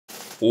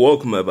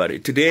Welcome everybody.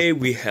 Today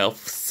we have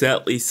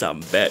sadly some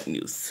bad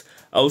news.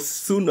 I was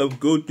soon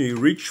going to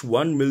reach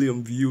 1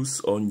 million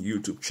views on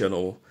YouTube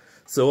channel.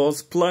 So I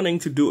was planning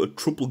to do a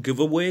triple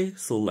giveaway.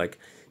 So like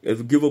a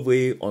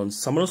giveaway on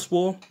Summoners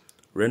War,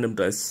 Random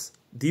Dice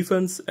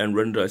Defense and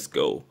Random Dice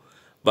Go.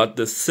 But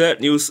the sad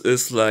news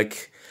is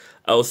like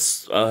I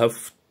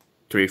have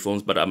 3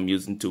 phones, but I'm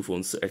using 2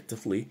 phones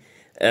actively.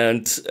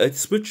 And I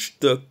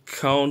switched the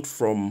account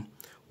from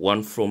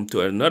one phone to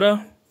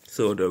another.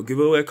 So the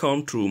giveaway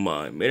account through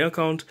my main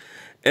account,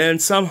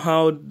 and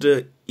somehow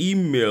the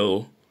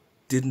email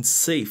didn't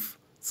save.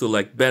 So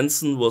like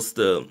Benson was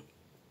the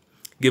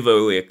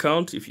giveaway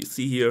account. If you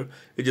see here,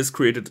 it just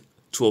created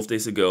 12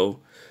 days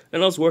ago,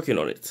 and I was working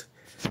on it.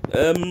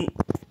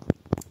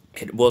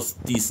 It was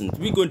decent.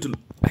 We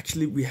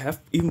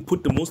have even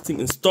put the most thing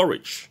in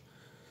storage,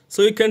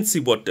 so you can see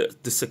what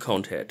this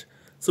account had.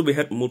 So we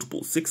had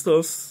multiple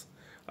 6stars.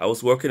 I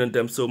was working on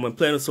them. So my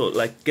plan is to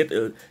like get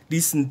a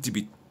decent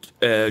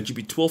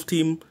GB12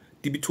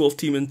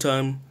 team in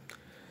time,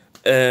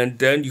 and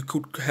then you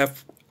could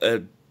have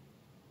a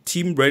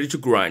team ready to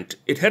grind.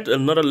 It had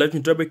another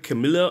legendary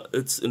Camilla.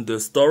 It's in the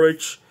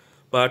storage,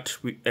 but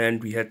we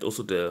had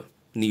also the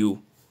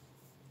new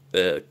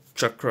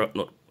Chakra,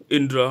 not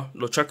Indra,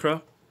 no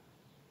Chakra.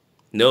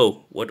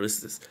 No, what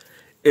is this?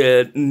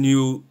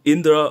 New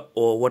Indra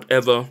or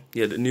whatever.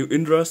 Yeah, the new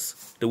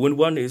Indras. The wind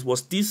one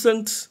was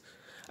decent.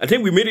 I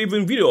think we made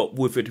even video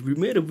with it. We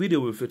made a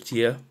video with it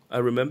here. I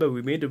remember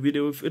we made a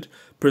video with it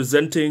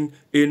presenting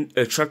in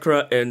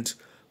Chakra and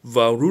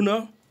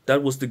Varuna.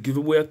 That was the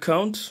giveaway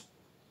account.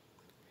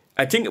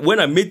 I think when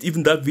I made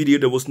even that video,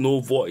 there was no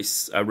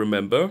voice. I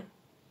remember.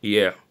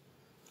 Yeah.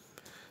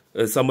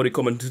 Somebody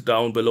commented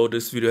down below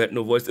this video had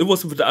no voice. It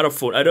was with the other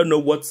phone. I don't know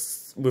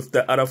what's with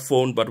the other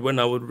phone, but when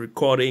I was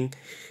recording,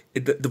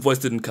 the voice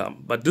didn't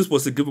come. But this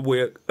was a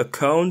giveaway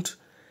account.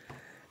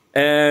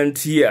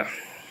 And yeah.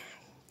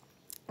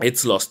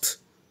 It's lost.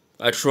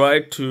 I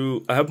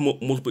have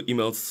multiple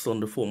emails on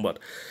the phone, but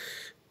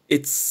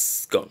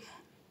it's gone.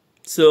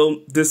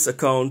 So this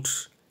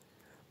account,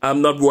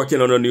 I'm not working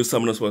on a new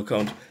Summoners War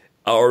account.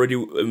 I already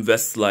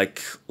invest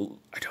like,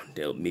 I don't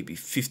know, maybe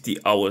 50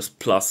 hours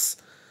plus,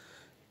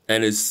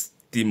 and it's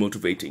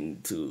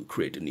demotivating to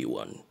create a new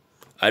one.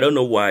 I don't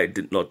know why I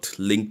did not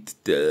link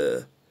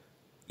the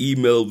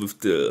email with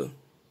the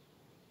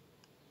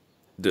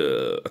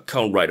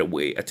account right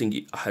away. I think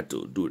I had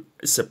to do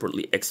it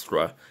separately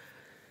extra,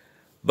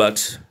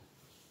 but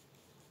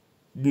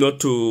not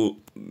to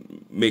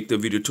make the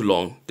video too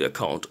long, the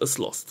account is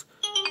lost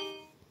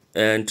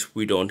and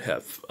we don't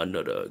have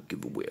another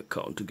giveaway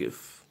account to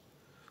give.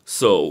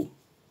 So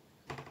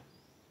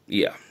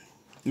yeah,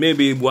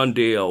 maybe one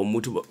day I'll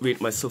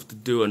motivate myself to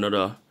do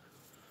another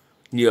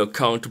new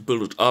account to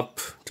build it up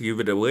to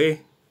give it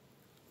away,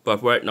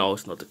 but right now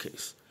it's not the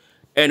case.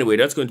 Anyway,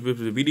 that's going to be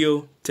the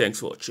video.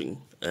 Thanks for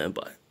watching and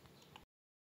bye.